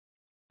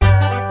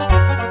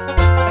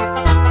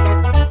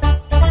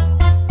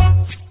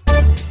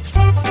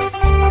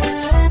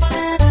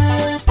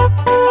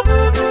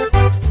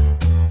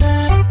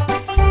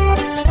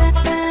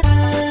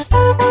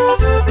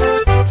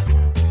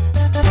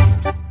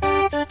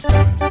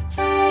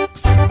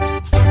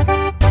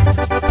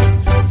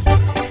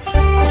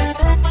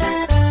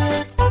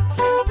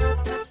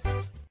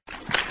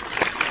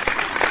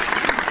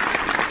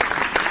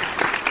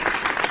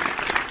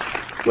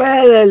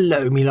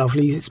Hello, me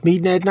lovelies. It's me,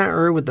 Ned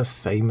Natter, with the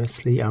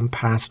famously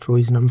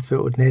unpasteurised and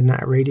unfiltered Ned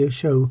Natter radio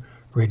show,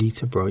 ready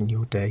to brighten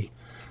your day.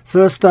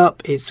 First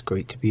up, it's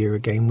great to be here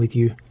again with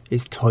you.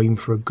 It's time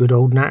for a good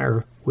old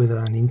natter with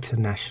an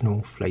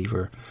international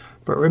flavour.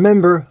 But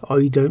remember,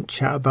 I don't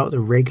chat about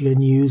the regular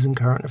news and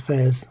current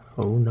affairs.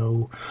 Oh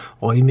no,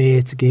 I'm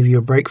here to give you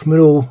a break from it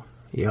all.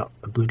 Yep,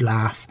 a good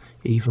laugh,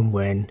 even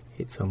when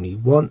it's only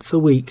once a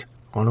week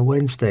on a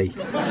Wednesday.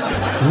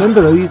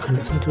 Remember though, you can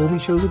listen to all my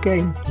shows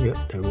again.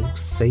 Yep, they're all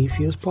saved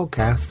for you as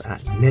podcasts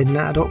at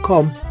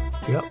nednatter.com.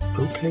 Yep,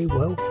 okay,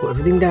 well, put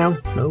everything down.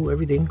 No,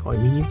 everything, I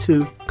mean you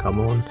too. Come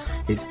on,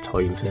 it's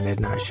time for the Ned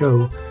Natter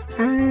Show,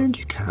 and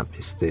you can't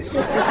miss this.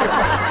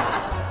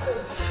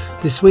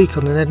 This week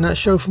on the Ned Natter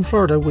Show from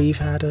Florida, we've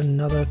had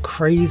another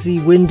crazy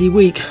windy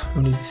week.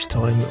 Only this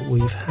time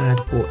we've had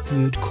what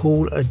you'd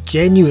call a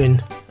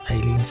genuine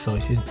alien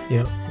sighting.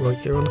 Yep, right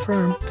here on the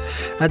farm.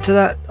 Add to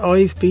that,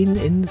 I've been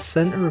in the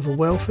centre of a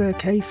welfare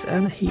case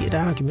and a heated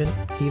argument.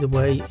 Either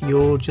way,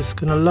 you're just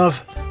going to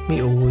love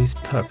me always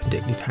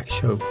perpendicularly packed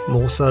show.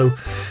 More so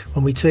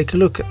when we take a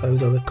look at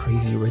those other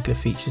crazy irregular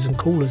features and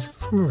callers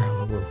from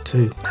around the world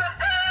too.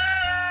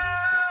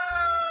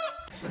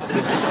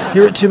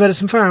 Here at Two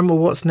Medicine Farm, or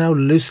what's now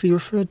loosely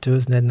referred to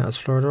as Ned Natter's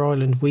Florida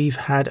Island, we've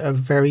had a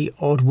very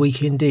odd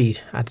week indeed.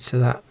 Added to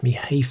that, me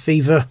hay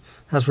fever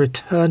has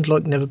returned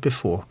like never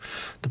before.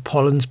 The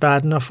pollen's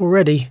bad enough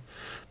already,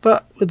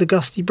 but with the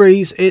gusty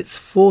breeze, it's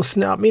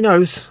forcing it up me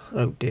nose.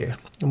 Oh dear.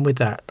 And with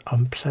that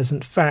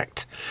unpleasant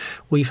fact,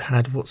 we've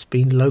had what's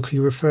been locally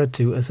referred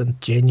to as a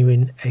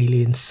genuine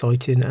alien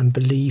sighting, and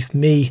believe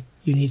me,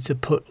 you need to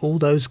put all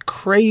those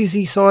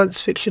crazy science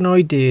fiction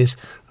ideas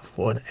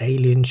what an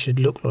alien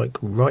should look like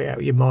right out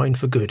of your mind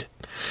for good,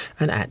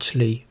 and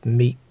actually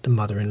meet the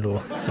mother-in-law.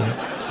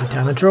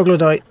 Satana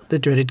troglodyte, the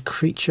dreaded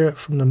creature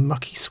from the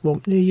mucky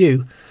swamp near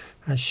you,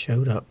 has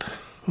showed up.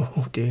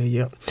 Oh dear,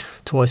 yep.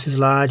 Twice as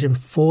large and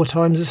 4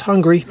 times as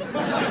hungry.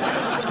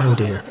 Oh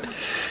dear.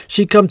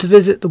 She'd come to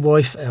visit the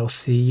wife,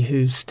 Elsie,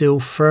 who's still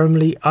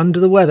firmly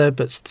under the weather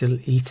but still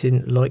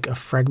eating like a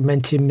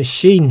fragmenting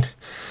machine.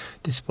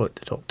 Despite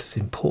the doctor's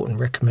important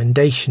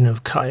recommendation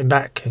of cutting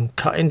back and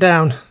cutting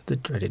down, the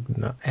dreaded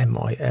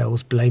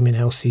MIL's blaming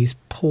Elsie's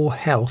poor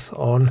health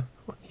on,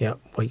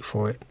 wait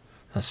for it,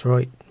 that's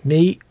right,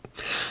 me.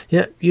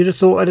 You'd have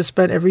thought I'd have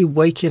spent every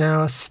waking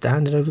hour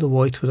standing over the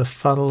white with a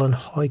funnel and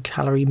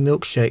high-calorie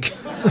milkshake.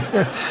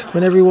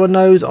 When everyone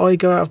knows I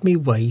go out of my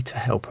way to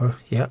help her,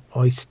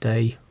 I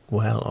stay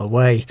well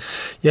away.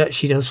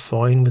 She does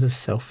fine with the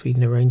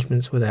self-feeding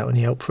arrangements without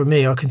any help from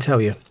me, I can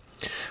tell you.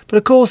 But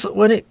of course,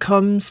 when it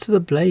comes to the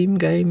blame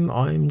game,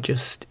 I'm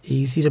just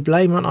easy to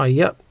blame, aren't I?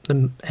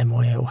 The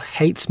MIL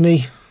hates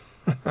me.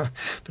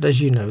 But as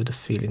you know, the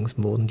feeling's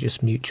more than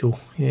just mutual.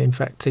 In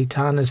fact,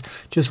 Satana's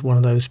just one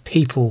of those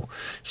people.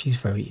 She's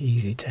very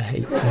easy to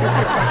hate.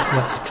 Add to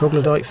that, the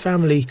troglodyte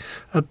family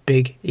are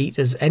big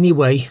eaters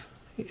anyway.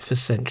 For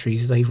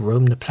centuries, they've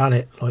roamed the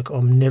planet like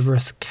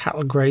omnivorous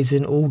cattle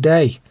grazing all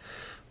day.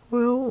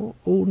 Well,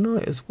 all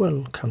night as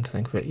well, come to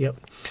think of it,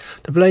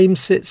 The blame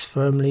sits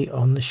firmly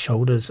on the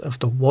shoulders of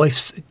the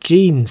wife's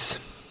genes,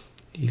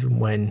 even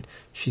when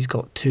she's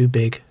got too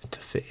big to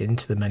fit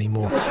into them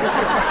anymore.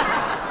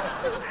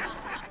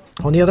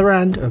 On the other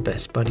hand, her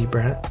best buddy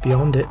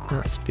Beyond It,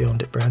 that's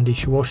Beyond It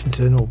Brandisha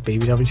Washington, or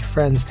BBW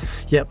Friends,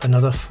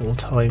 another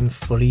full-time,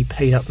 fully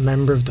paid-up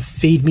member of the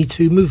Feed Me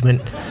Too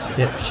movement.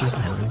 She's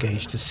now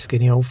engaged to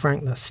skinny old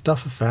Frank, that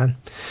Stuffer fan.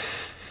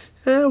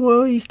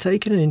 Well, he's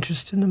taken an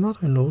interest in the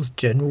mother-in-law's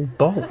general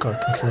bulk, I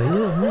can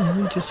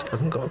say. He just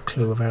hasn't got a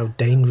clue of how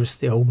dangerous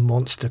the old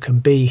monster can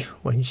be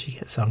when she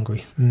gets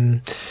hungry.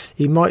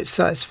 He might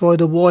satisfy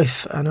the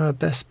wife and her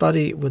best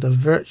buddy with a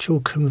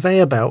virtual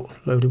conveyor belt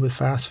loaded with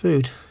fast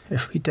food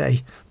every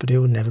day, but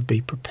he'll never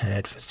be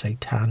prepared for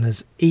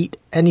Satana's eat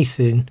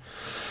anything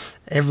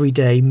every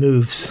day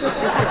moves.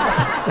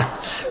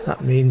 That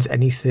means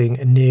anything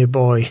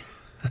nearby.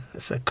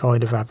 It's a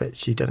kind of habit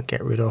she doesn't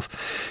get rid of.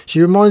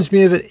 She reminds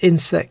me of an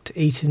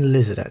insect-eating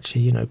lizard,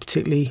 actually,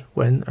 particularly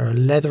when her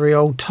leathery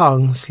old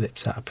tongue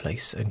slips out of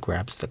place and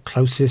grabs the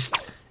closest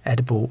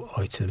edible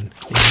item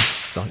in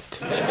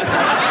sight.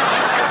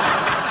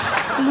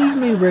 Believe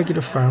me,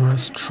 regular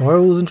farmers,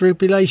 trials and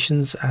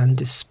tribulations, and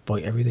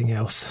despite everything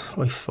else,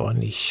 I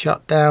finally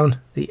shut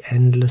down the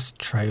endless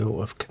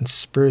trail of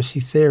conspiracy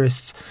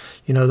theorists.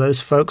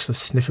 Those folks were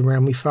sniffing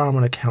around my farm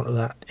on account of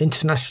that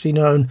internationally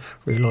known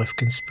real-life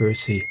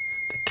conspiracy,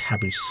 the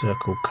Cabbage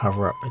Circle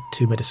cover-up at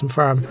Two Medicine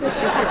Farm.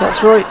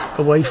 That's right,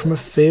 away from a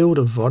field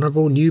of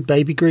vulnerable new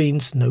baby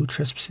greens, no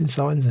trespassing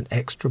signs and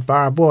extra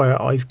barbed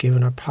wire, I've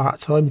given a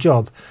part-time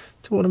job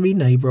to one of me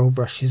neighbour old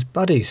Brush's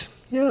buddies.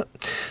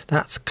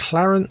 That's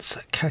Clarence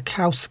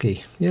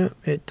Kakowski.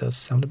 It does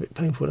sound a bit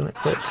painful, doesn't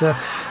it? But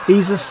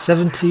he's a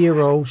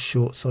 70-year-old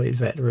short-sighted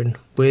veteran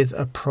with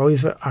a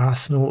private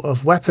arsenal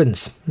of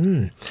weapons.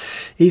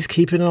 He's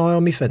keeping an eye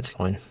on me fence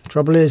line.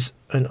 Trouble is,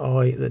 an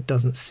eye that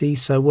doesn't see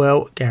so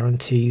well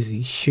guarantees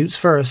he shoots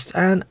first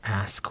and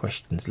asks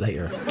questions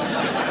later.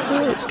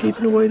 it's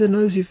keeping away the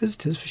nosy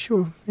visitors for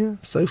sure. Yeah.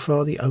 So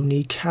far, the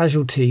only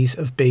casualties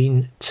have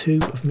been 2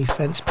 of me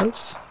fence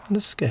posts and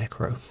a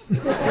scarecrow.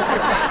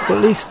 But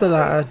at least the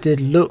latter did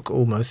look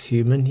almost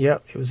human.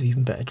 Yep, it was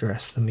even better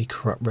dressed than me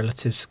corrupt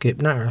relative Skip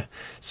Natter.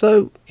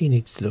 So he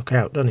needs to look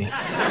out, doesn't he?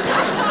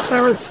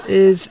 Clarence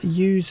is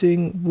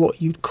using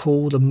what you'd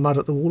call the mud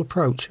at the wall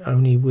approach,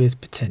 only with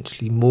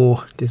potentially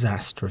more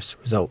disastrous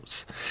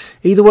results.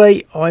 Either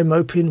way, I'm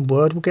hoping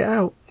word will get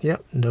out.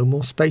 Yep, no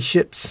more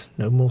spaceships,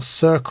 no more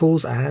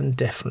circles, and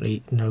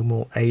definitely no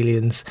more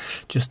aliens.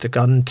 Just a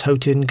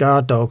gun-toting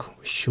guard dog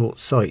with short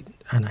sight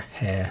and a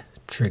hair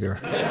trigger.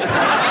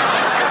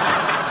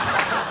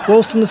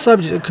 Whilst on the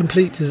subject of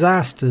complete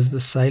disasters, the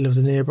sale of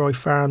the nearby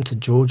farm to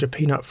Georgia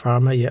peanut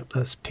farmer, yep,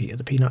 that's Peter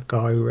the peanut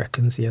guy who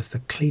reckons he has the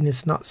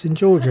cleanest nuts in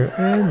Georgia,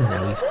 and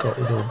now he's got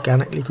his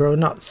organically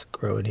grown nuts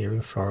growing here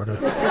in Florida.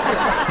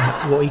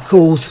 What he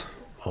calls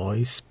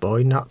I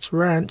Spy Nuts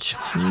Ranch.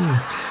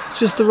 It's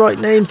just the right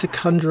name to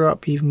conjure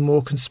up even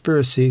more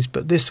conspiracies,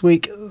 but this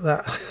week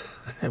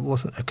it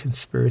wasn't a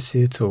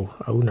conspiracy at all.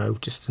 Oh no,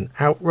 just an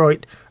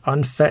outright,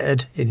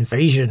 unfettered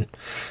invasion.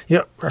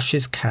 Yep,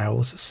 Russia's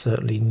cows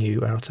certainly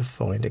knew how to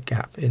find a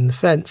gap in the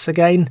fence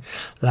again.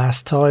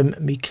 Last time,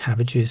 me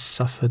cabbages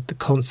suffered the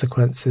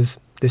consequences.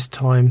 This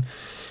time,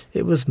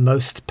 it was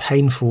most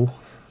painful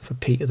for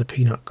Peter the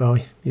peanut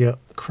guy. Yep,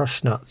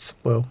 crushed nuts.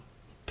 Well,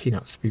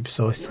 peanuts to be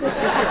precise.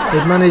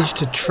 They'd managed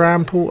to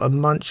trample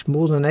and munch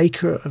more than an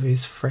acre of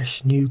his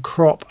fresh new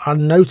crop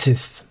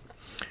unnoticed.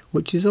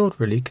 Which is odd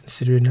really,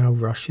 considering how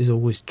Rush is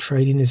always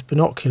training his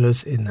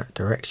binoculars in that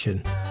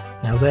direction.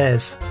 Now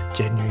there's a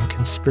genuine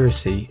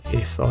conspiracy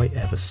if I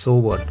ever saw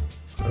one.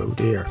 Oh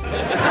dear.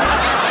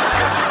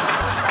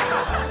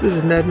 This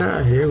is Ned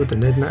Natter here with the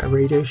Ned Natter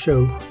Radio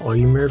Show.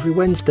 I'm here every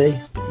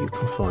Wednesday, but you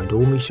can find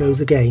all my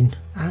shows again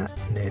at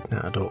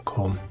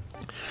nednatter.com.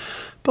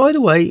 By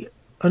the way,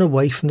 and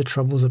away from the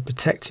troubles of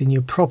protecting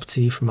your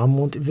property from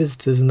unwanted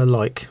visitors and the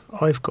like,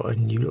 I've got a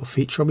new little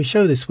feature on my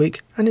show this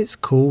week, and it's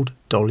called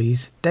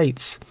Dolly's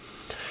Dates.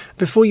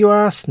 Before you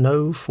ask,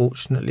 no,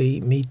 fortunately,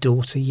 me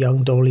daughter,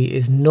 young Dolly,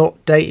 is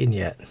not dating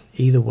yet.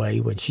 Either way,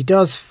 when she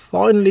does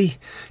finally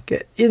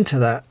get into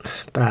that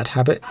bad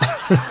habit,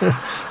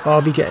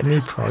 I'll be getting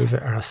me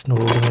private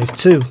arsenal organised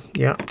too.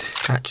 Yeah,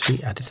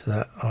 actually added to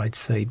that, I'd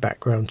say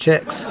background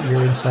checks,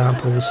 urine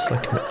samples,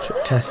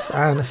 psychometric tests,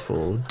 and a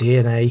full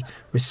DNA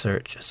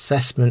research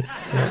assessment.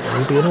 Yeah, it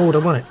will be in order,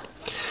 won't it?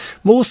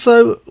 More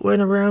so when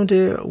around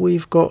here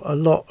we've got a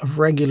lot of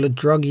regular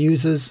drug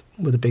users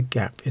with a big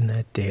gap in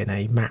their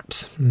DNA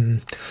maps.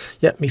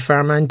 Yet me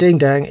farmman Ding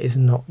Dang is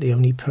not the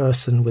only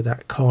person with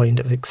that kind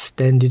of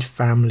extended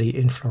family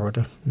in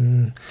Florida.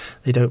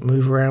 They don't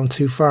move around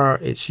too far,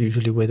 it's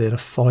usually within a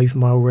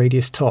 5-mile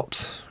radius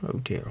tops. Oh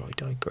dear, I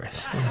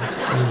digress.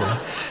 Anyway.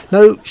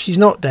 No, she's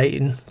not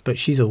dating, but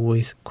she's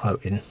always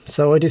quoting.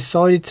 So I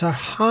decided to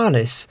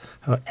harness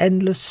her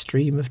endless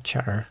stream of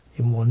chatter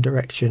in one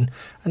direction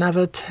and have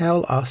her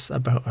tell us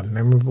about a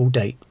memorable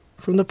date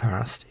from the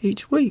past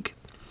each week.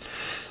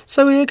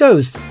 So here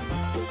goes.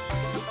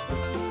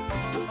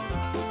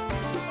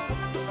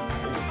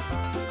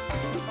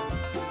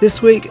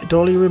 This week,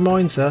 Dolly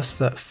reminds us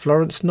that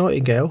Florence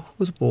Nightingale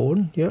was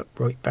born,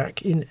 right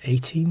back in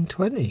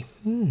 1820.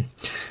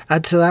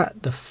 Add to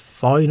that, the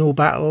final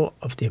battle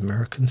of the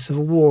American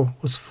Civil War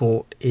was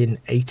fought in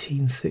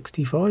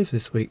 1865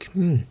 this week.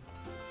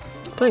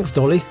 Thanks,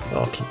 Dolly.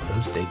 I'll keep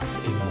those dates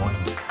in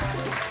mind.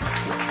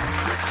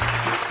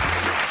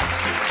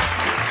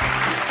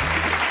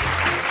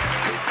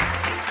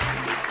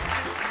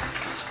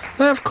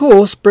 That, of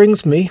course,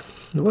 brings me,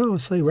 well, I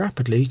say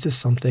rapidly, to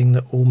something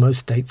that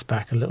almost dates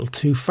back a little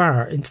too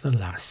far into the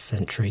last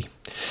century.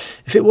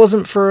 If it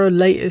wasn't for her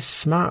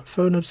latest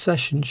smartphone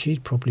obsession,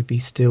 she'd probably be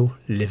still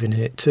living in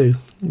it too.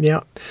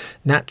 Yep,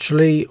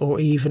 naturally or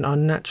even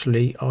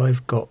unnaturally,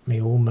 I've got me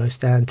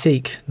almost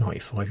antique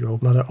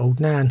 95-year-old mother, old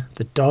Nan,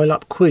 the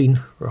dial-up queen,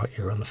 right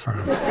here on the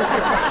farm.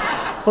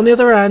 On the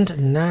other hand,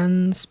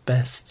 Nan's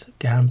best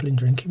gambling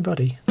drinking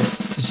buddy,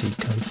 that's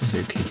Tajiko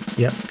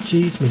Suzuki. Yep,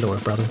 she's my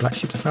loyal brother and black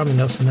sheep of the family,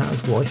 Nelson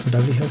Natter's wife and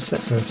Beverly Hills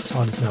sex service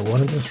artist, now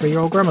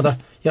 103-year-old grandmother.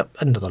 Yep,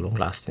 another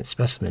long-lasting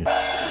specimen.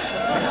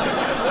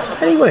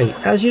 Anyway,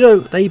 as you know,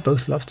 they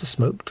both love to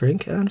smoke,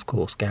 drink, and of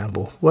course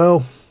gamble.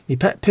 Well, me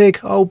pet pig,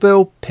 old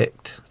Bill,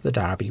 picked the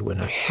Derby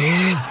winner.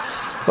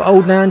 But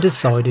old Nan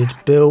decided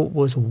Bill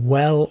was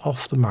well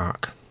off the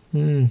mark.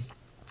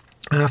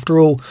 After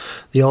all,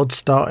 the odds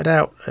started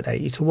out at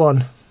 80 to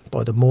 1.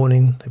 By the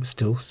morning, they were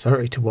still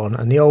 30 to 1,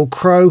 and the old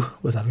crow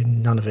was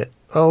having none of it.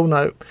 Oh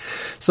no.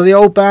 So the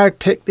old bag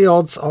picked the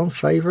odds on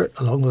favourite,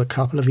 along with a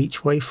couple of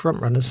each way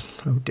front runners.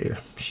 Oh dear.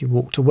 She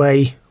walked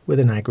away with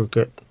an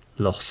aggregate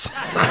loss.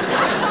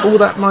 All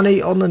that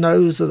money on the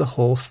nose of the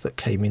horse that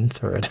came in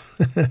third.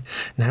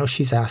 Now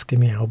she's asking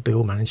me how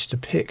Bill managed to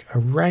pick a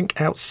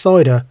rank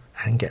outsider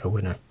and get a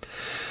winner.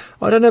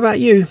 I don't know about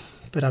you,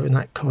 but having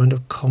that kind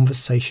of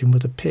conversation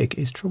with a pig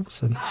is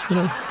troublesome. You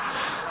know,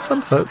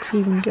 some folks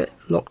even get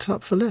locked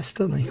up for less,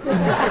 don't they?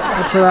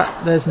 Add to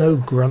that, there's no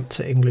grunt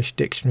to English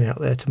dictionary out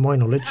there to my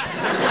knowledge.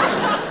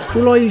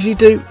 All I usually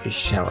do is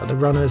shout at the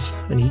runners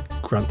and he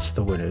grunts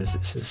the winners.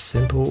 It's as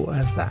simple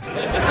as that.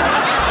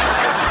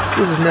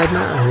 This is Ned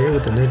Natter here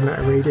with the Ned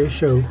Natter Radio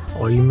Show.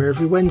 I'm here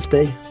every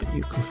Wednesday, but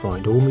you can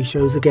find all my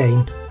shows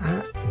again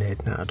at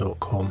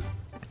nednatter.com.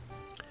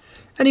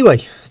 Anyway,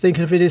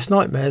 thinking of hideous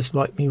nightmares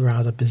like me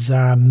rather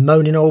bizarre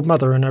moaning old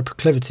mother and her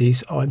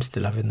proclivities, I'm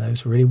still having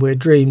those really weird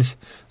dreams.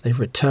 They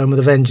return with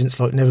a vengeance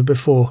like never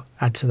before.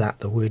 Add to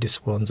that, the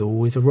weirdest ones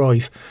always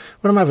arrive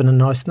when I'm having a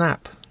nice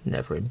nap,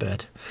 never in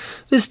bed.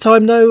 This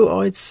time though,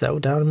 I'd settle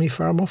down in my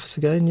farm office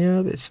again.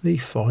 Yeah, it's me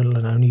final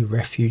and only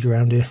refuge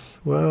around here.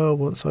 Well,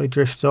 once I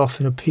drifted off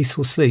in a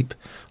peaceful sleep,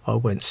 I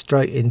went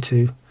straight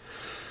into...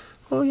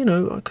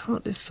 Well, I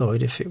can't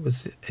decide if it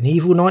was an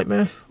evil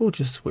nightmare or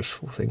just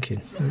wishful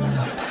thinking.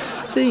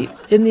 See,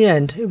 in the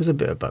end, it was a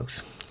bit of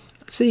both.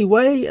 See,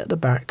 way at the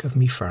back of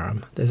me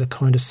farm, there's a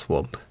kind of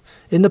swamp.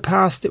 In the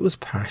past, it was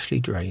partially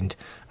drained,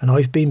 and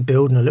I've been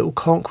building a little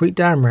concrete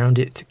dam round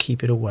it to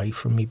keep it away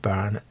from me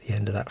barn at the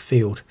end of that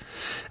field.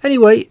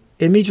 Anyway,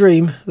 in me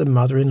dream, the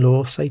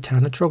mother-in-law,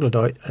 Satana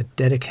Troglodyte, a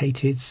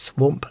dedicated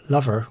swamp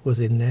lover, was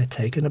in there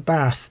taking a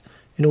bath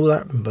in all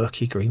that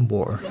murky green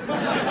water.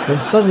 When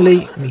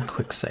suddenly, me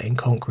quick-setting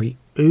concrete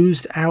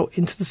oozed out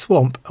into the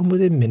swamp, and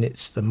within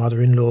minutes the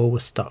mother-in-law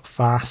was stuck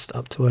fast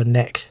up to her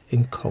neck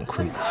in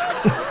concrete.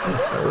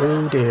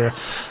 Oh dear.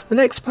 The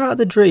next part of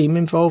the dream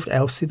involved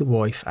Elsie the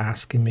wife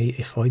asking me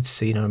if I'd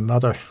seen her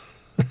mother.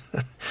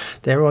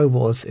 There I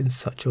was in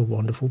such a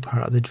wonderful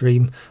part of the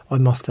dream. I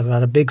must have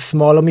had a big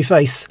smile on my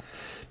face,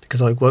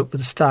 because I woke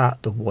with a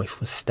start. The wife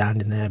was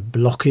standing there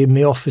blocking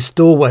my office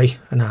doorway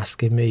and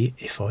asking me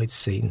if I'd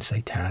seen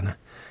Satana.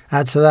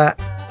 Add to that,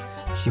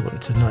 she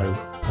wanted to know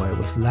why I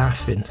was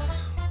laughing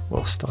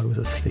whilst I was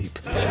asleep.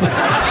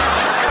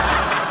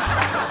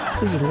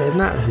 This is Ned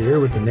Natter here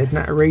with the Ned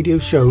Natter Radio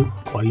Show.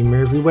 I'm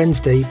here every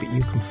Wednesday, but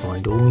you can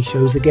find all my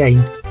shows again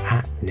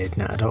at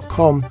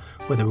nednatter.com,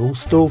 where they're all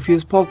stored for you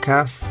as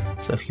podcasts.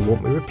 So if you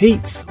want me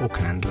repeats or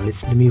can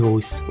listen to me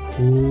voice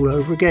all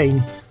over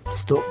again,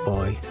 stop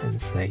by and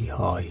say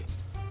hi.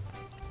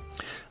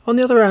 On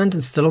the other hand,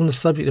 and still on the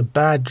subject of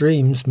bad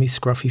dreams, me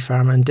scruffy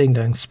farmhand Ding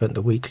Dang spent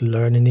the week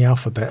learning the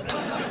alphabet.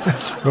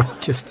 That's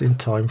right, just in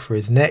time for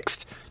his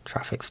next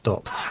traffic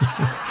stop.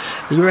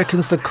 He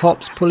reckons the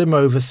cops pull him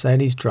over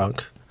saying he's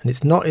drunk, and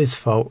it's not his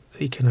fault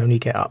that he can only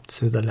get up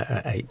to the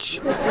letter H.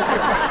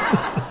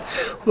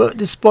 But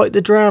despite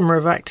the drama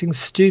of acting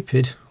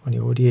stupid when he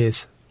already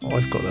is,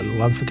 I've got a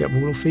little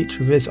unforgettable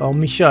feature of his on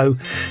my show,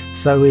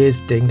 so here's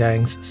Ding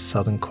Dang's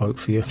southern quote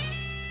for you.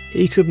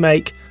 He could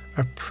make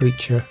a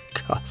preacher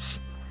cuss.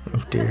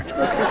 Oh dear.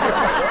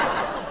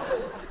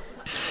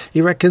 He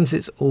reckons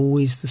it's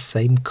always the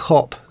same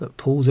cop that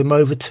pulls him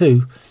over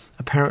too.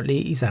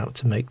 Apparently he's out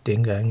to make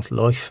Ding Dang's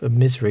life a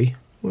misery.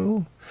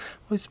 Well,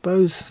 I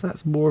suppose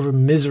that's more of a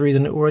misery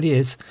than it already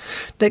is.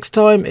 Next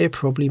time he'll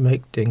probably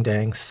make Ding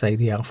Dang say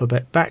the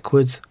alphabet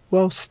backwards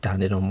while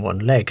standing on one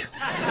leg.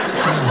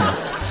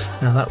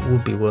 Now that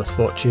would be worth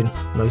watching.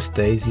 Most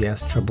days he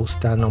has trouble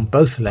standing on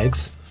both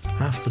legs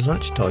after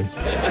lunchtime.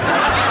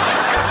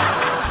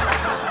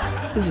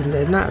 This is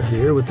Ned Natter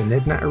here with the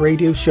Ned Natter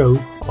Radio Show.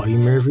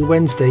 I'm here every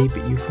Wednesday,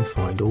 but you can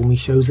find all my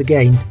shows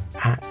again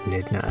at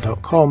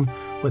nednatter.com,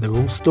 where they're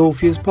all stored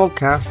for you as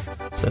podcasts.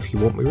 So if you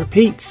want me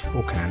repeats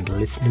or can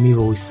listen to me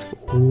voice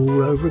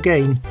all over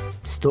again,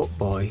 stop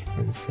by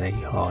and say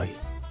hi.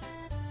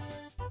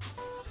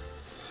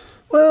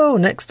 Well,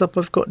 next up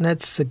I've got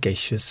Ned's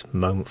sagacious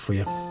moment for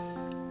you.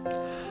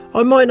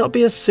 I might not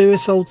be a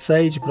serious old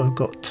sage, but I've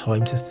got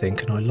time to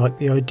think, and I like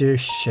the idea of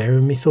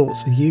sharing my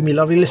thoughts with you, me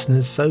lovely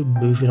listeners. So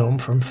moving on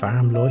from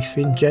farm life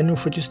in general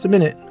for just a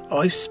minute,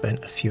 I've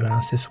spent a few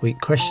hours this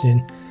week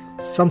questioning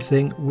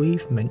something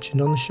we've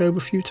mentioned on the show a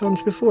few times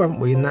before,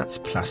 haven't we? And that's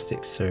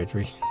plastic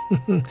surgery.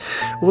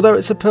 Although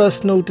it's a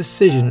personal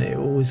decision, it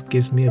always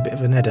gives me a bit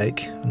of an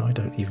headache, and I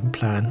don't even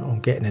plan on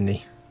getting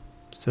any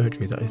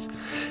surgery, that is.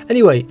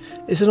 Anyway,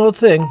 it's an odd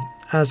thing,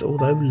 as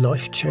although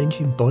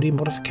life-changing body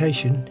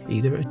modification,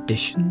 either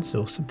additions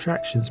or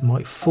subtractions,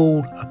 might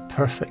fool a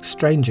perfect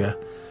stranger,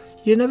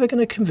 you're never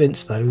going to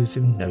convince those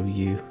who know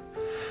you,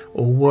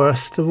 or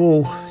worst of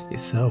all,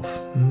 yourself.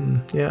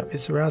 Yeah,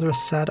 it's rather a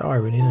sad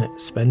irony, isn't it?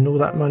 Spending all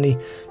that money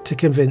to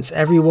convince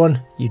everyone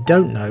you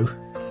don't know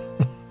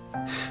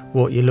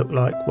what you look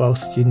like,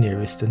 whilst your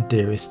nearest and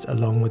dearest,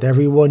 along with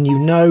everyone you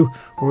know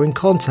or in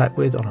contact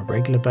with on a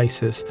regular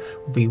basis,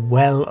 will be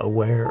well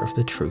aware of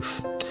the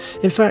truth.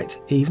 In fact,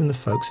 even the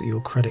folks at your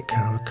credit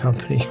card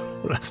company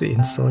will have the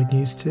inside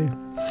news too.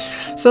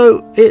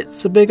 So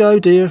it's a big oh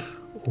dear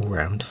all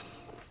round.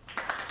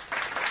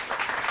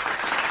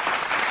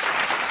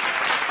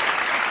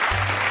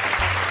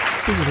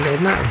 This is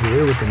Ned Natter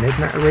here with the Ned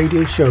Natter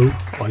Radio Show.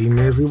 I'm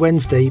here every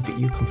Wednesday, but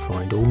you can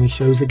find all my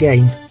shows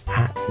again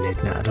at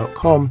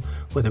nednatter.com,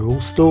 where they're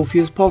all stored for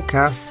you as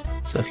podcasts.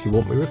 So if you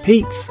want me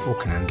repeats or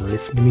can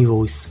listen to me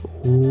voice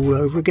all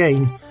over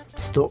again,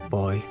 stop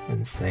by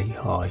and say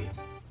hi.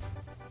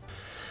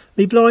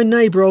 Me blind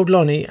neighbour old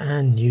Lonnie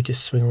and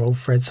nudist swinger old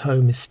Fred's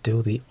home is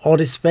still the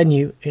oddest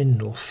venue in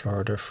North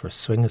Florida for a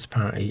swingers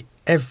party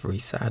every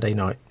Saturday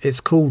night. It's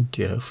called,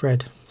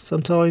 Fred.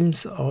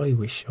 Sometimes I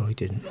wish I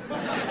didn't.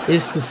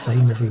 It's the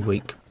same every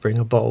week. Bring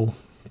a bottle,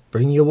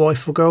 bring your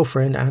wife or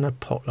girlfriend and a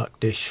potluck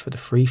dish for the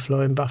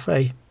free-flowing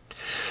buffet.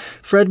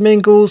 Fred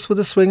mingles with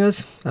the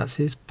swingers, that's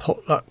his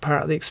potluck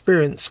part of the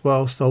experience,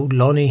 whilst old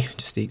Lonnie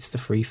just eats the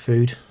free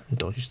food and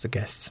dodges the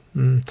guests.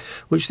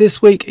 Which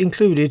this week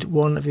included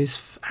one of his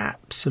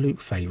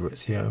absolute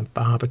favourites,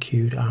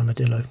 barbecued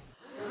armadillo.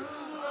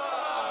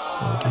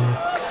 Oh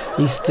dear,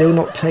 he's still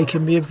not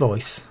taken me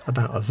advice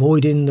about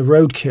avoiding the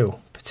roadkill,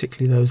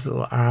 particularly those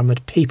little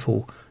armoured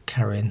people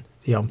carrying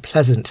the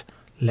unpleasant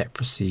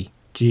leprosy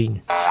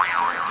gene.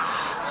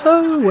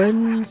 So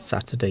when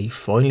Saturday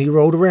finally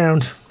rolled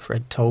around,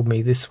 Fred told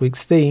me this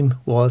week's theme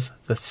was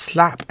the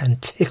slap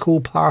and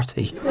tickle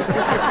party.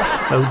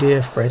 Oh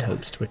dear, Fred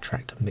hopes to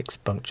attract a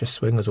mixed bunch of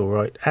swingers all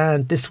right.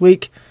 And this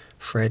week,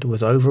 Fred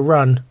was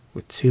overrun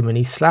with too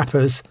many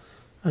slappers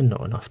and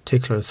not enough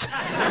ticklers.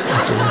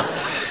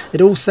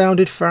 It all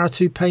sounded far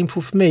too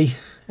painful for me.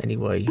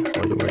 Anyway, I'd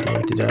already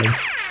headed home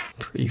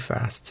pretty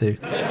fast too.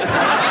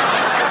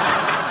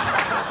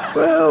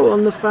 Well,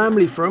 on the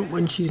family front,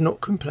 when she's not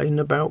complaining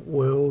about,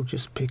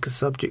 just pick a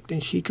subject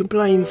and she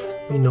complains.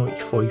 Me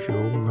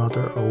 95-year-old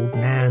rather old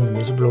Nan, the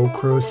miserable old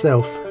crow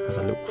herself, has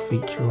a little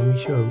feature on my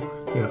show.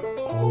 Yeah,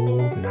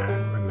 old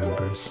Nan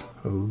remembers.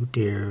 Oh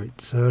dear,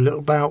 it's a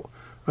little bout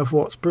of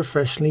what's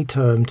professionally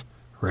termed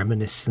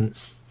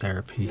reminiscence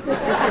therapy.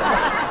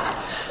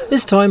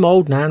 This time,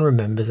 old Nan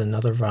remembers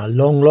another of our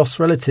long-lost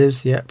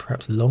relatives, yet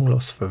perhaps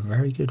long-lost for a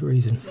very good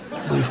reason.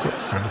 We've got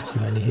far too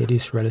many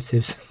hideous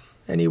relatives.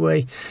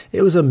 Anyway,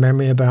 it was a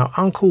memory about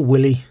Uncle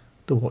Willie,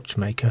 the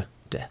watchmaker,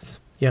 Death.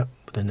 Yep,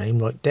 with a name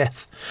like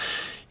Death.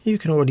 You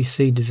can already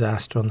see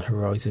disaster on the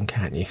horizon,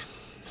 can't you?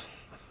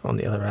 On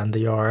the other hand,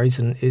 the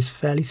horizon is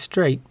fairly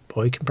straight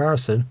by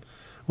comparison.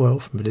 Well,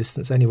 from a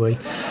distance anyway.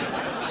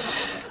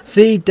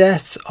 See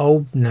Death's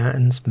old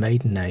Nan's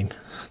maiden name.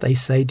 They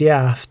say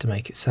Diaf to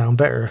make it sound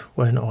better.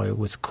 When I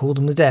always call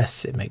them the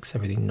Deaths, it makes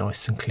everything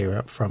nice and clear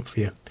up front for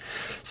you.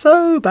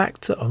 So back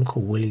to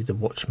Uncle Willie the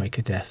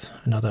watchmaker Death,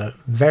 another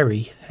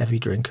very heavy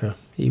drinker.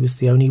 He was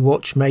the only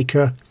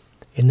watchmaker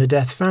in the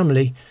Death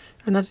family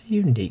and had a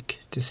unique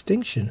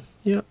distinction.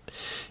 Yep,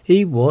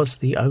 he was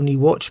the only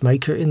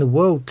watchmaker in the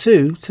world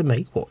too to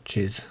make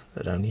watches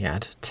that only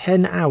had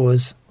 10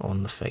 hours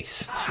on the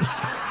face.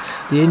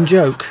 The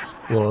in-joke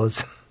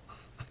was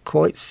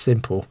quite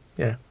simple,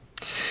 yeah.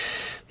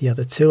 The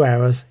other 2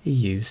 hours he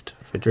used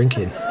for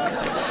drinking.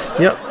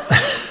 Yep.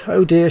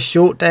 Oh dear,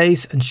 short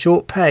days and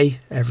short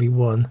pay.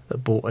 Everyone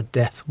that bought a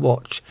Death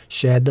watch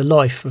shared the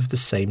life of the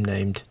same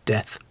named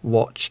Death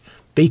watch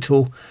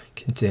beetle,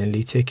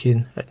 continually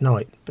ticking at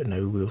night, but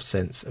no real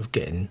sense of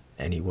getting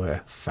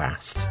anywhere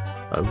fast.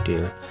 Oh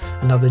dear,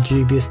 another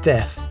dubious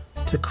death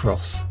to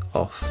cross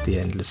off the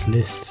endless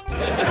list.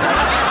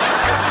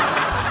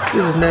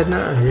 This is Ned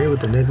Natter here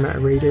with the Ned Natter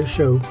Radio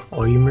Show.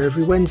 I'm here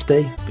every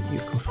Wednesday, but you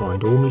can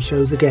find all my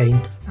shows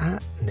again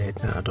at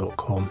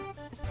nednatter.com.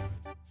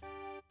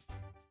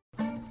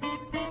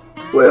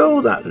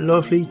 Well, that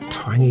lovely,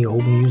 tiny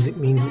old music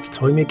means it's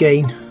time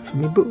again for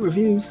me book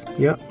reviews.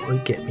 Yep, I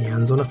get my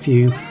hands on a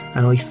few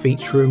and I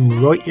feature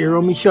them right here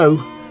on my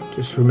show.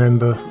 Just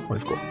remember,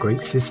 I've got a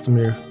great system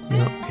here.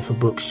 Yep, if a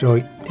book's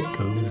shite, it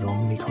goes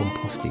on me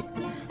compost heap.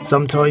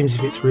 Sometimes,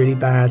 if it's really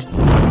bad,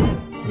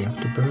 you have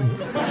to burn it.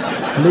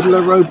 Middle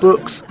of road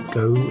books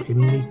go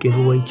in the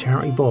giveaway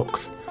charity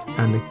box,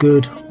 and the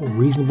good or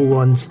reasonable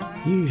ones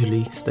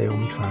usually stay on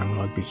my farm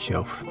library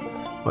shelf.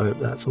 I hope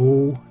that's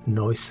all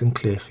nice and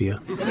clear for you.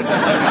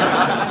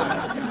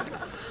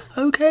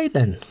 Okay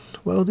then,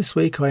 well this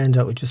week I end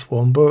up with just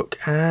one book,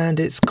 and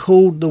it's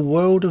called The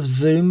World of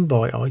Zoom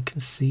by I Can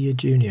See You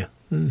Junior.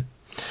 I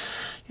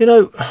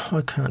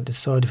can't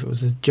decide if it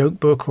was a joke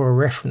book or a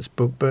reference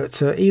book,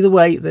 but either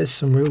way, there's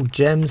some real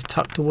gems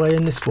tucked away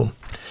in this one.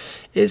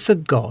 It's a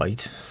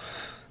guide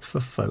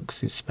for folks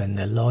who spend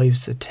their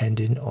lives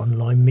attending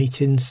online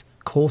meetings,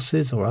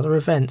 courses or other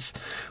events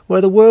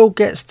where the world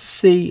gets to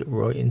see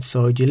right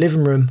inside your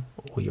living room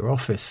or your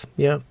office.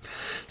 Yeah.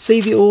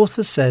 See, the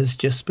author says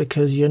just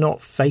because you're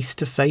not face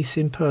to face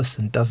in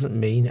person doesn't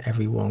mean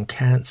everyone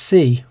can't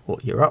see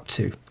what you're up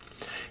to.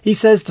 He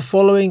says the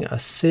following are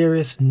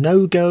serious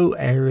no-go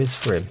areas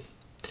for him.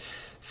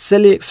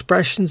 Silly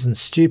expressions and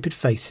stupid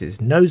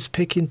faces, nose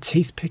picking,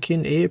 teeth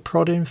picking, ear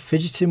prodding,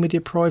 fidgeting with your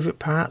private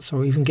parts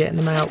or even getting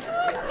them out,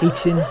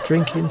 eating,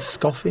 drinking,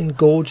 scoffing,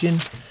 gorging,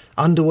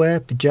 underwear,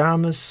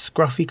 pyjamas,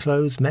 scruffy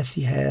clothes,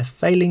 messy hair,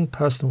 failing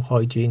personal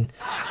hygiene,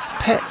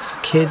 pets,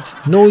 kids,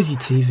 noisy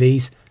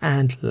TVs,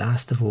 and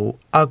last of all,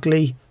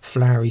 ugly,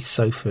 flowery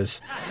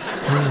sofas.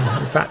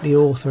 In fact, the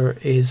author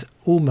is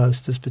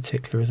almost as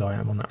particular as I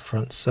am on that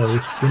front, so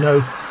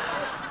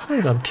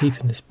I'm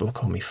keeping this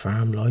book on my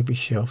farm library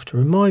shelf to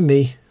remind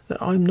me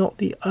that I'm not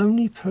the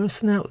only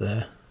person out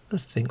there that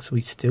thinks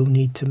we still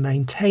need to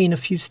maintain a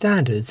few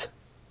standards.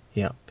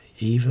 Yep,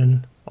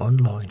 even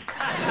online.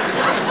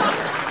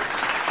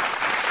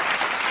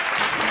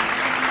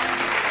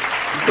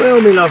 Well,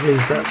 me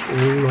lovelies, that's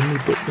all on the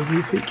book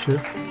review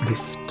feature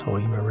this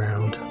time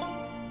around.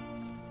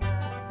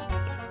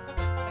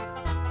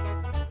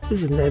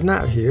 This is Ned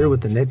Natter here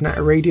with the Ned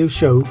Natter Radio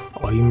Show.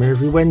 I'm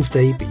every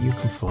Wednesday, but you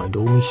can find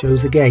all my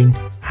shows again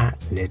at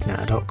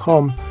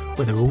nednatter.com,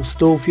 where they're all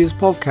stored for you as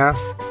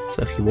podcasts.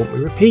 So if you want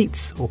me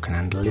repeats or can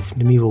handle listen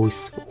to me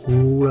voice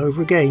all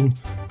over again,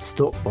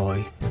 stop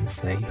by and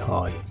say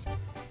hi.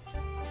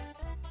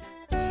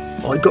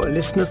 I got a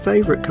listener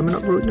favourite coming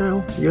up right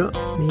now. Yup,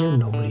 me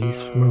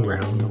anomalies from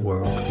around the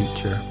world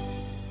feature.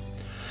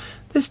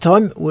 This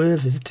time we're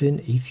visiting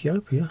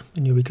Ethiopia,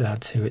 and you'll be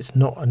glad to hear it's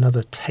not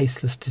another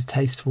tasteless to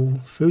tasteful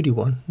foodie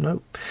one.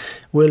 Nope,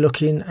 we're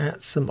looking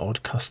at some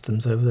odd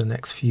customs over the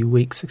next few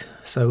weeks.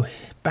 So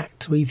back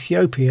to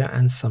Ethiopia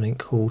and something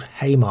called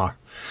Hamar.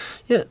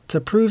 Yeah,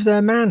 to prove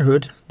their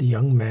manhood, the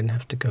young men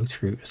have to go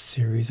through a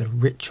series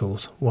of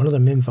rituals. One of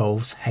them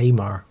involves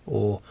Hamar,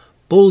 or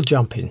bull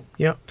jumping.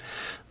 Yep,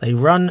 they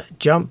run,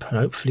 jump and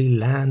hopefully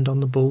land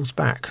on the bull's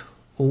back.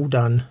 All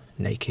done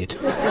naked.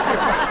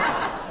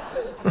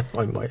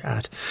 I might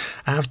add.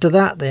 After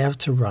that, they have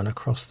to run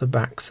across the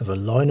backs of a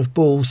line of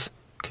bulls,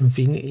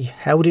 conveniently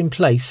held in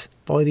place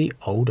by the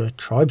older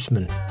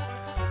tribesmen.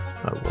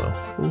 Oh well,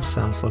 all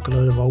sounds like a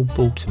load of old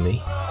bull to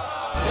me.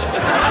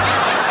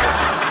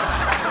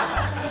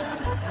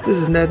 This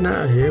is Ned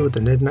Natter here with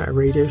the Ned Natter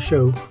Radio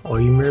Show.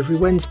 I'm here every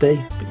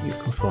Wednesday, but you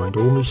can find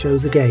all my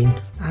shows again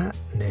at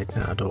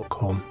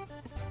nednatter.com.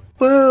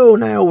 Well,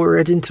 now we're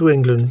heading to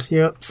England.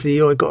 Yep,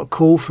 see, I got a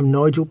call from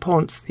Nigel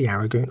Ponce, the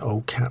arrogant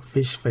old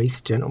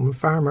catfish-faced gentleman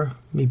farmer.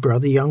 Me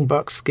brother Young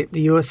Buck skipped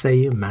the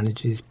USA and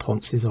manages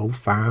Ponce's old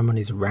farm on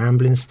his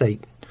rambling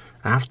estate.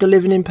 After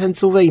living in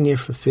Pennsylvania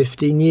for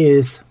 15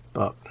 years,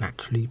 Buck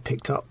naturally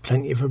picked up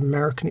plenty of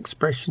American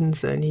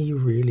expressions and he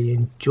really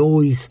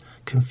enjoys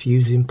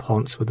confusing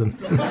Ponce with them.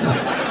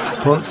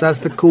 Ponce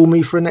has to call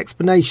me for an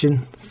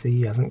explanation. See,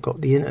 he hasn't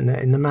got the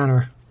internet in the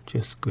manor.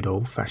 Just good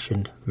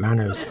old-fashioned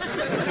manners.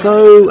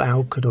 So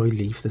how could I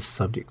leave the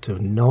subject of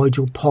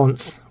Nigel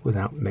Ponce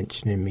without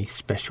mentioning me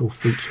special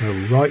feature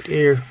right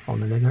here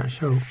on the Ned Natter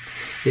Show?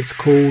 It's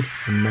called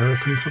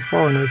American for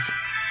Foreigners.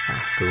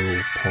 After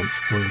all, Ponce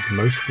finds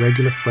most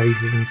regular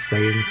phrases and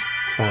sayings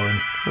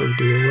foreign. Oh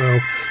dear, well,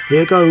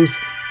 here goes.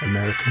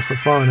 American for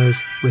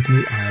Foreigners with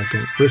me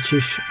arrogant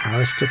British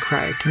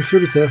aristocratic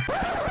contributor.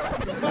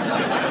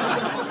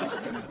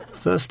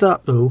 First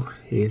up though,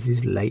 here's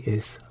his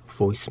latest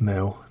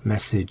voicemail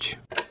message.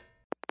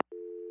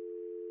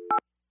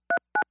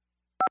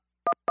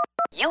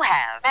 You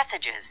have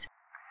messages.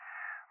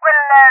 Well,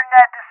 hello,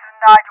 Ned. This is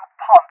Nigel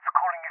Ponce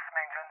calling you from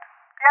England.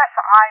 Yes,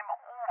 I'm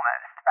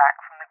almost back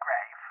from the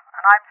grave,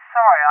 and I'm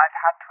sorry I've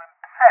had to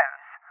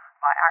impose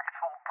my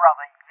actual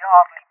brother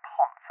Yardley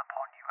Ponce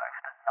upon you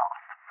over the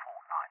last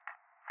fortnight.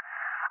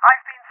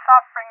 I've been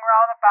suffering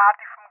rather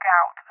badly from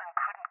gout and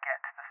couldn't get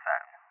to the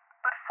phone,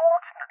 but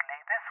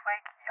fortunately this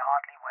week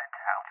Yardley went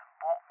out and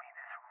bought me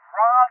this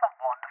rather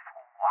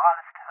wonderful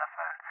wireless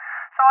telephone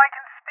so I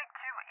can speak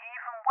to you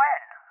even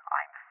when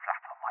I'm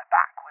flat on my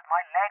back with my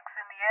legs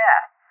in the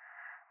air.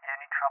 The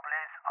only trouble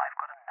is I've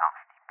got a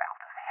nasty bout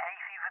of hay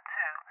fever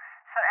too,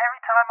 so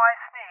every time I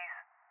sneeze,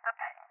 the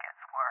pain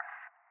gets worse.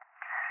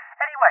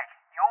 Anyway,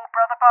 your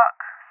brother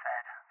Buck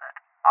said that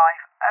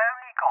I've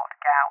only got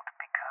gout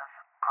because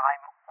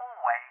I'm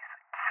always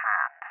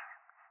canned.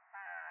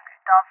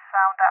 It does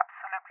sound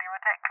absolutely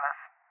ridiculous.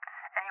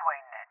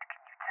 Anyway, Ned,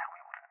 can you tell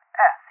me what on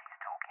earth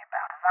he's talking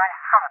about, as I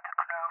haven't a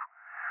clue.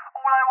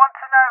 All I want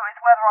to know is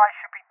whether I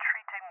should be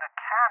treating the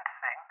canned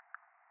thing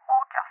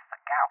or just the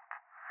gout.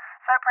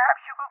 So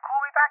perhaps you could call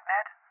me back,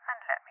 Ned,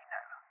 and let me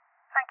know.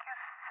 Thank you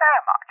so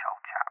much, old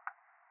chap.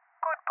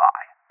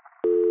 Goodbye.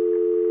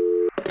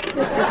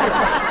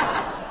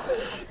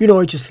 You know,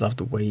 I just love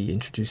the way he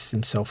introduces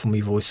himself on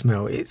my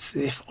voicemail. It's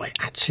as if I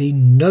actually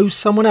know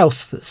someone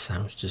else that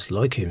sounds just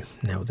like him.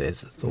 Now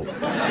there's a thought.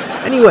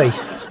 Anyway,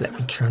 let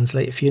me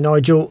translate it for you,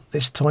 Nigel.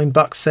 This time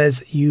Buck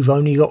says you've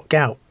only got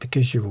gout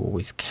because you're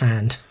always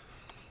canned.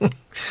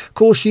 Of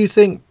course you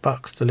think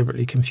Buck's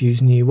deliberately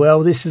confusing you.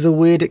 Well, this is a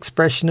weird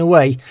expression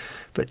away,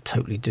 but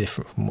totally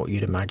different from what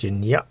you'd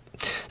imagine. Yep.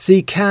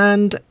 See,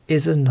 canned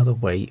is another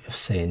way of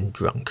saying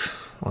drunk.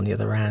 On the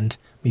other hand,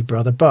 me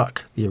brother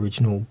Buck, the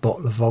original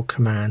bottle of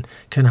vodka man,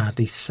 can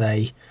hardly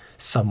say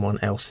someone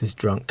else is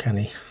drunk, can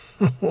he?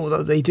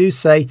 Although they do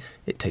say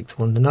it takes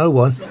one to know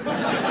one.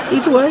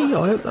 Either way,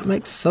 I hope that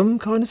makes some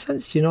kind of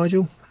sense to you,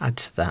 Nigel. Add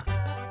to that,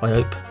 I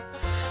hope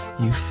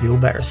you feel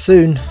better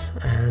soon,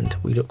 and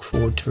we look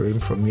forward to hearing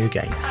from you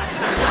again.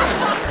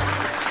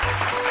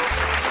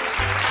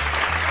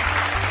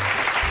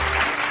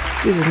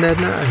 This is Ned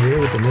Natter here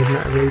with the Ned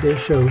Natter Radio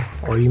Show.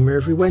 I'm here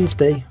every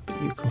Wednesday,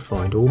 but you can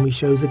find all my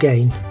shows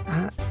again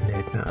at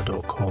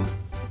nednatter.com.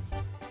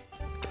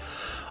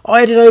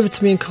 I headed over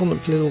to me and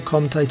political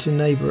commentator and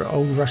neighbour at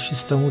Old Rush's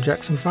Stonewall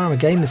Jackson Farm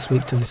again this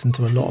week to listen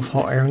to a lot of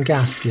hot air and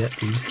gas, yet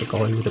he's the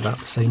guy with about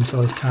the same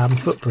size carbon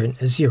footprint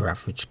as your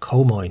average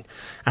coal mine.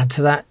 Add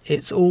to that,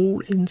 it's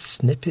all in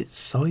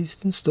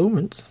snippet-sized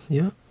instalments,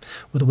 yeah.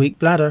 With a weak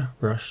bladder,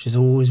 Rush is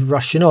always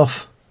rushing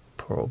off,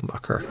 Poor old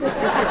mucker.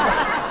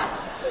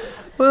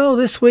 Well,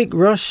 this week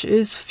Rush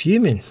is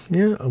fuming.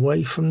 Yeah,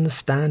 away from the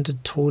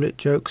standard toilet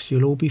jokes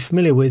you'll all be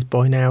familiar with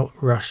by now,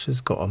 Rush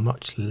has got a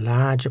much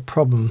larger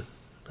problem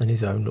than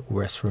his own little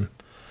restroom.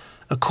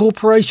 A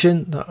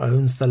corporation that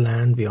owns the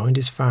land behind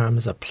his farm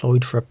has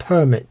applied for a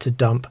permit to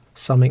dump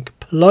something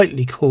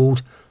politely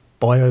called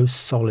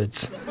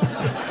biosolids,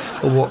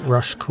 or what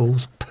Rush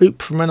calls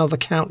poop from another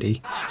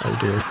county. Oh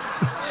dear.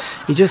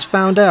 He just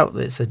found out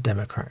that it's a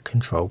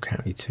Democrat-controlled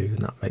county too,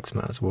 and that makes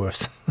matters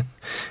worse.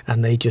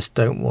 And they just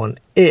don't want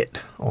it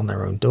on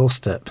their own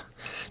doorstep.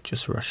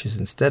 Just Rushes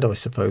instead, I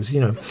suppose,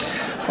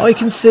 I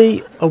can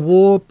see a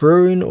war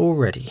brewing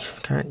already,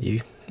 can't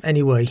you?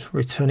 Anyway,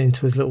 returning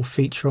to his little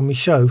feature on my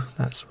show,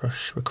 that's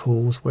Rush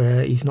Recalls,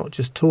 where he's not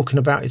just talking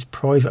about his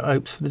private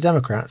hopes for the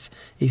Democrats,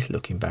 he's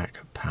looking back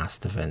at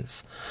past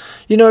events.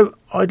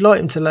 I'd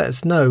like him to let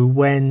us know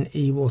when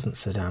he wasn't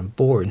so damn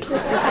boring.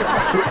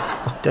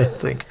 I don't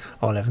think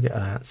I'll ever get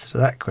an answer to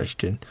that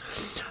question.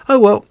 Oh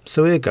well,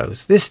 so here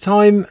goes. This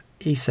time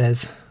he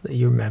says that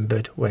he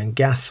remembered when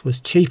gas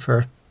was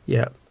cheaper,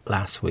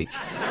 last week.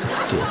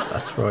 Oh dear,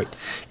 that's right.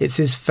 It's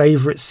his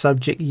favourite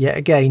subject yet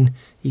again.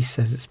 He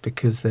says it's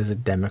because there's a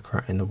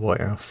Democrat in the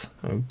White House.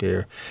 Oh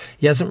dear.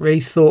 He hasn't really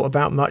thought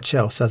about much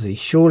else, has he?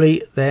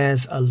 Surely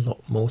there's a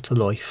lot more to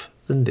life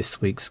than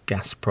this week's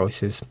gas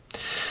prices.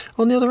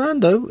 On the other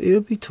hand, though,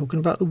 he'll be talking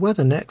about the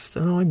weather next,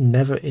 and I'm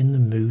never in the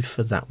mood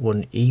for that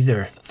one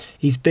either.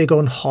 He's big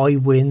on high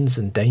winds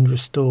and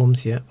dangerous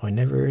storms, yet I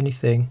never hear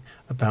anything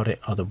about it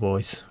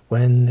otherwise.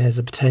 When there's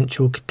a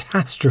potential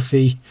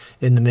catastrophe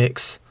in the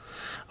mix,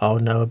 I'll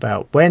know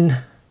about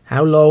when,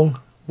 how long,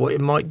 what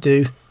it might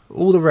do,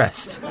 all the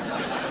rest.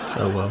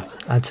 Oh well,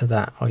 add to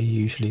that, I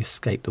usually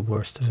escape the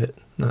worst of it.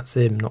 That's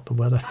him, not the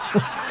weather.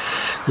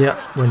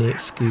 When he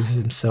excuses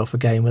himself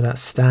again with that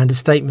standard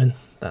statement.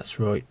 That's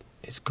right,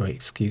 it's a great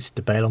excuse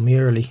to bail on me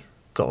early.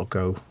 Gotta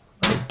go.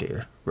 Oh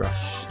dear,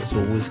 Rush has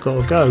always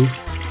gotta go.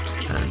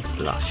 And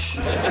flush.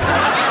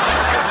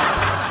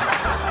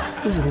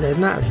 This is Ned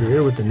Natter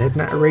here with the Ned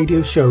Natter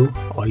Radio Show.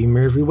 I'm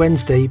here every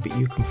Wednesday, but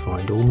you can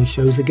find all my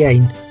shows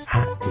again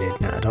at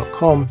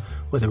nednatter.com,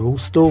 where they're all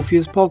stored for you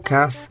as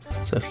podcasts.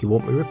 So if you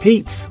want me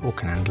repeats or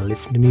can handle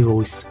listening to me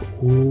voice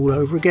all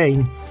over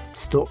again,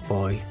 stop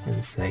by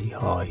and say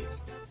hi.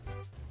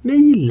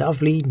 Me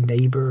lovely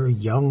neighbour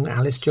young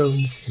Alice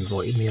Jones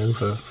invited me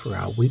over for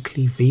our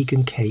weekly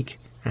vegan cake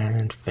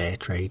and fair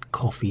trade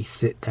coffee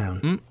sit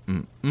down.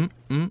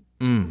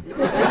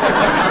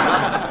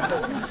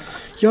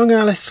 Young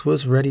Alice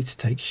was ready to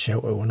take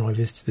shelter when I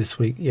visited this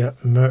week.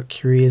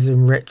 Mercury is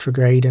in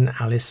retrograde and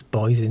Alice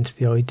buys into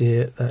the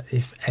idea that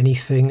if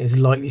anything is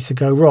likely to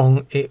go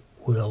wrong, it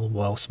will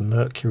whilst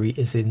Mercury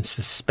is in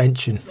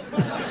suspension.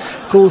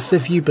 Of course,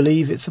 if you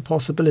believe it's a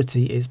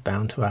possibility, it's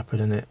bound to happen,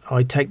 isn't it?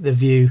 I take the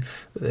view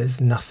that there's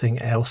nothing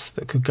else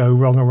that could go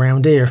wrong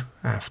around here.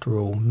 After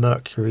all,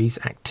 Mercury's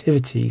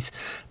activities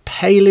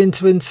pale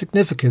into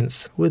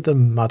insignificance with the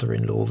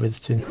mother-in-law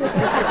visiting.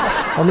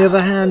 On the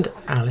other hand,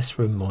 Alice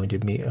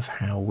reminded me of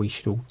how we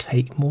should all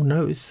take more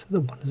notice of the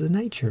wonders of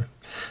nature,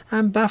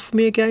 and baffled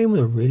me again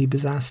with a really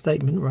bizarre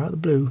statement right out of the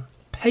blue.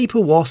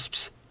 Paper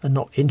wasps are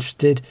not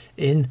interested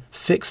in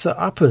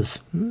fixer-uppers.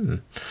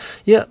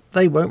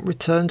 They won't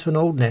return to an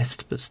old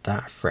nest but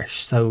start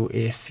fresh. So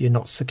if you're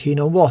not so keen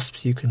on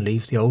wasps, you can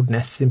leave the old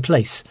nests in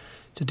place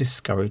to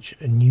discourage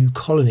a new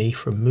colony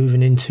from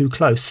moving in too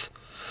close.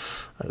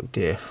 Oh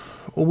dear.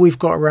 All we've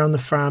got around the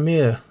farm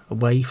here,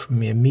 away from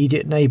the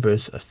immediate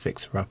neighbours, are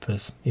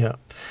fixer-uppers.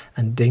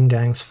 And Ding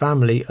Dang's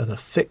family are the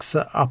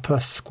fixer-upper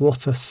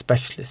squatter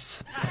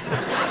specialists.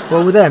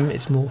 Well, with them,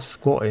 it's more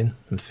squatting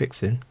than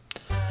fixing.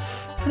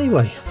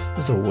 Anyway,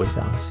 as always,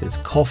 Alice's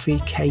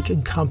coffee, cake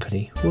and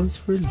company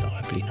was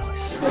reliably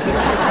nice.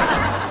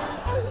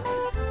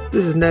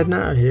 This is Ned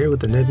Natter here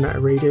with the Ned Natter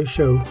Radio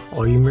Show.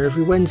 I'm here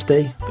every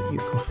Wednesday, but you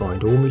can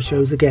find all my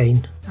shows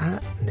again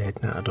at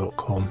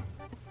nednatter.com.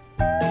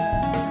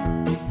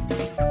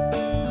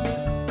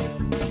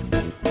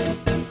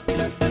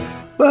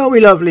 Well,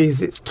 me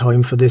lovelies, it's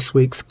time for this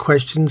week's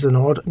questions and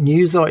odd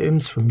news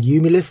items from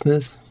you, me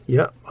listeners.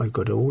 I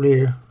got it all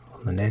here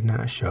on the Ned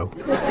Natter Show.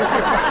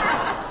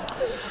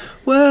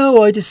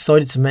 Well, I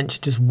decided to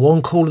mention just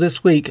one caller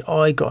this week.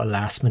 I got a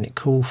last minute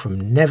call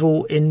from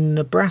Neville in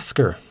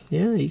Nebraska.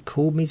 He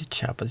called me to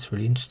chat about this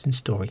really interesting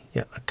story.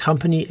 A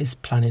company is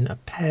planning a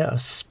pair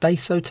of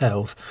space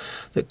hotels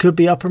that could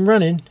be up and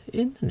running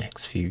in the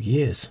next few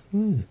years.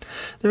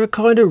 They're a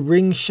kind of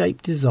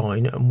ring-shaped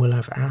design and will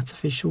have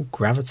artificial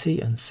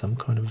gravity and some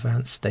kind of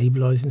advanced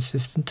stabilising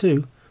system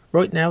too.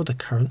 Right now, the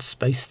current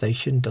space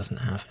station doesn't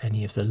have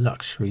any of the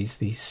luxuries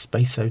these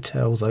space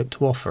hotels hope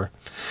to offer.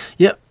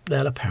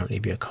 They'll apparently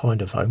be a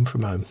kind of home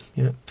from home.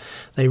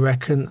 They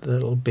reckon that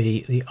it'll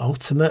be the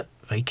ultimate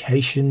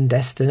vacation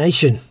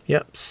destination.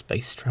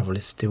 Space travel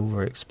is still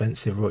very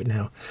expensive right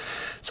now.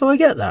 So I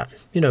get that.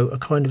 A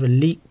kind of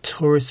elite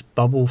tourist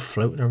bubble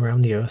floating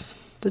around the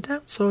Earth. The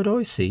downside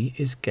I see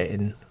is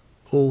getting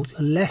all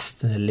the less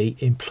than elite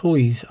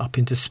employees up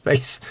into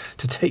space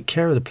to take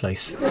care of the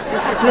place.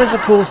 Unless,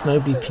 of course,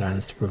 nobody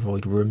plans to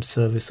provide room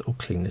service or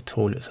clean the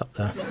toilets up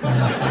there.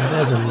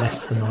 There's a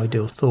less than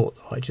ideal thought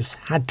that I just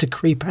had to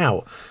creep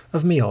out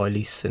of me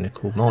highly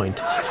cynical mind.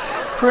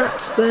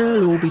 Perhaps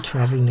they'll all be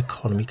travelling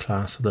economy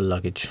class with the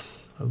luggage.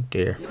 Oh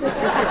dear.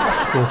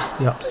 Of course,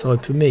 the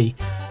upside for me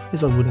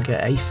is I wouldn't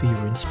get hay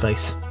fever in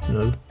space.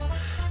 No,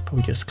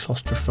 probably just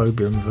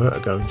claustrophobia and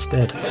vertigo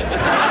instead.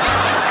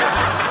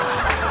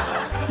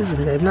 This is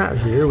Ned Natter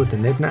here with the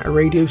Ned Natter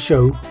Radio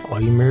Show.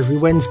 I'm here every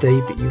Wednesday,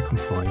 but you can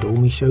find all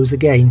my shows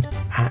again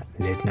at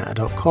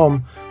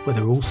nednatter.com, where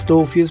they're all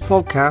stored for you as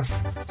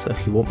podcasts. So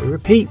if you want me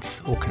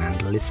repeats or can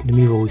handle listening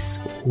to me voice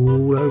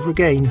all over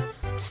again,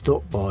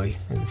 stop by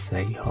and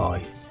say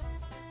hi.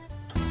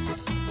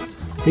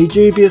 The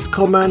dubious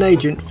conman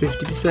agent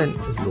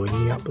 50% is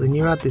lining me up with a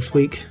new ad this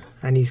week,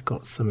 and he's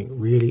got something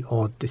really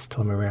odd this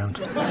time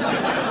around.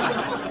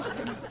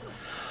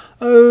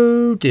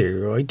 Oh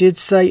dear, I did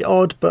say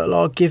odd, but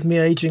I'll give me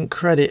agent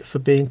credit for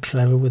being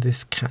clever with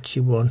this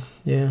catchy one.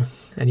 Yeah,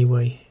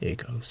 anyway, here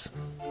goes.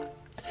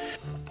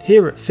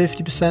 Here at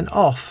 50%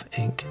 Off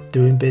Inc.,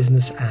 doing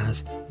business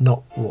as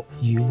Not What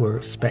You Were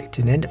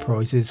Expecting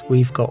Enterprises,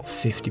 we've got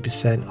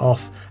 50%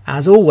 off,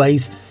 as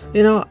always,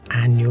 in our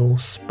annual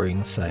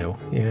spring sale.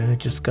 Yeah,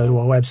 just go to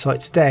our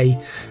website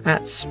today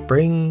at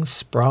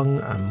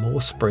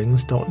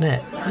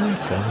springsprungandmoresprings.net and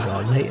find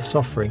our latest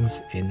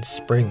offerings in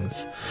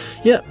springs.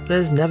 Yep,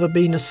 there's never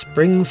been a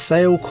spring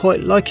sale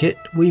quite like it.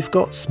 We've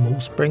got small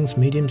springs,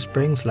 medium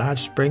springs, large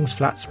springs,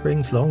 flat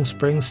springs, long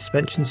springs,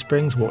 suspension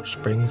springs, watch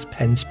springs,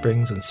 pen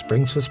springs and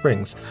springs for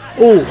springs,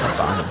 all at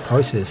bargain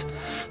prices.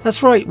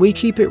 That's right, we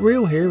keep it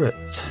real here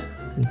at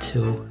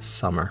until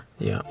summer,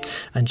 yeah,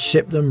 and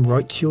ship them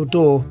right to your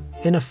door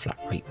in a flat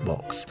rate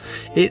box.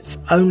 It's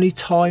only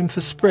time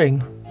for spring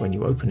when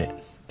you open it.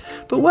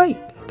 But wait,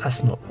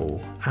 that's not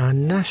all. Our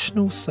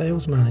national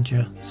sales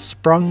manager,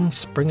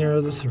 Springer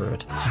III,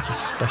 has a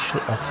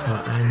special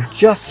offer, and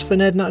just for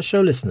Ned Natter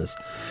Show listeners,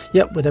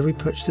 yep, with every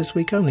purchase this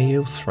week only,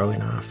 he'll throw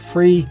in our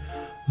free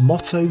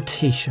motto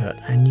t-shirt,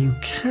 and you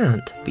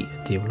can't beat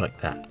a deal like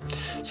that.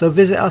 So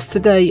visit us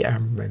today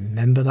and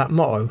remember that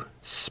motto: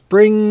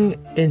 spring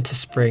into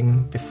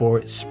spring before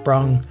it's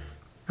sprung,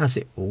 as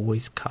it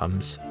always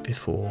comes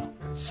before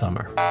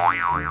summer.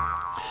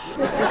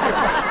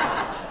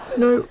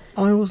 No,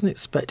 I wasn't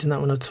expecting that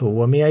one at all.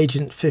 When my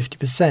agent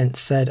 50%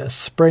 said a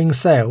spring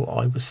sale,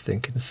 I was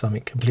thinking of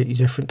something completely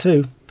different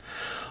too.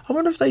 I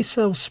wonder if they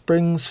sell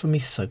springs for me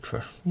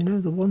sofa. You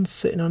know, the ones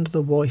sitting under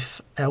the wife,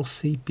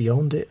 Elsie,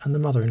 beyond it, and the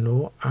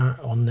mother-in-law are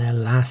on their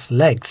last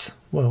legs.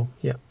 Well,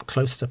 yep,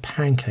 close to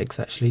pancakes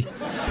actually.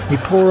 Me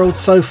poor old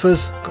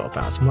sofa's got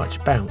about as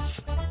much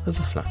bounce as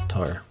a flat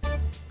tyre.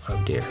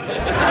 Oh dear.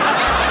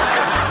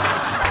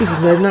 This is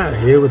Ned Natter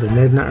here with the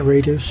Ned Natter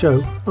Radio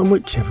Show, and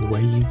whichever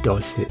way you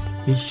dice it,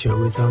 this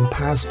show is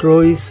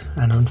unpasteurised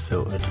and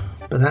unfiltered.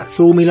 But that's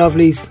all me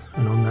lovelies,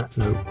 and on that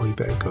note, we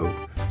better go.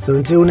 So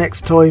until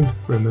next time,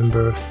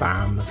 remember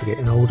farmers are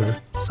getting older,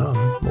 some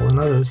more than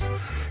others.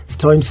 It's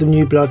time some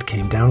new blood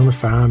came down on the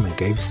farm and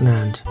gave us an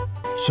hand.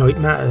 Shite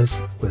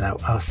matters,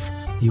 without us,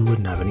 you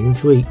wouldn't have anything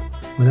to eat.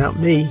 Without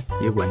me,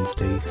 your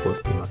Wednesdays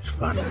won't be much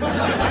fun.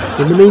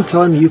 In the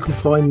meantime, you can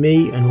find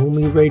me and all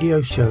my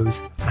radio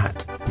shows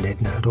at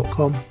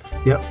nednatter.com.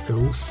 Yep, they're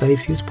all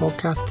safe use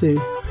podcasts too.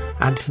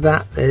 Add to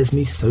that, there's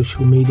me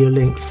social media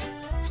links.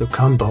 So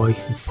come by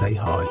and say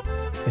hi.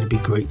 It'd be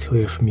great to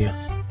hear from you.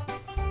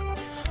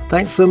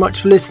 Thanks so much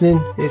for listening.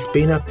 It's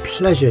been a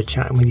pleasure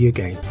chatting with you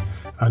again,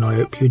 and I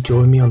hope you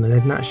join me on the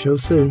Ned Natter Show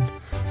soon.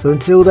 So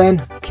until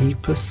then,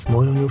 keep a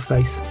smile on your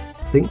face,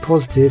 think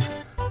positive,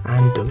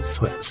 and don't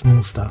sweat the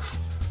small stuff.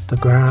 The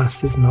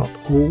grass is not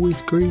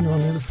always green on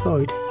the other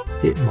side.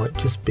 It might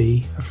just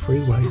be a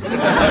freeway.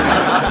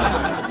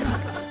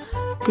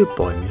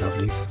 Goodbye, me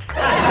lovelies.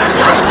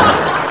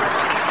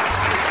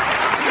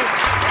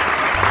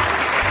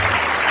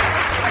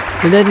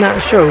 The Ned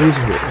Natter Show is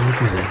written and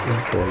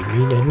presented by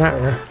me, Ned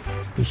Natter.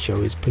 The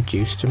show is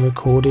produced and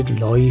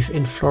recorded live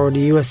in Florida,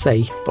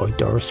 USA by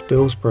Doris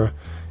Billsborough,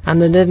 and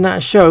the Ned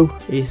Natter Show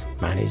is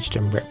managed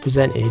and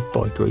represented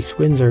by Grace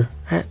Windsor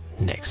at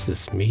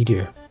Nexus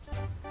Media.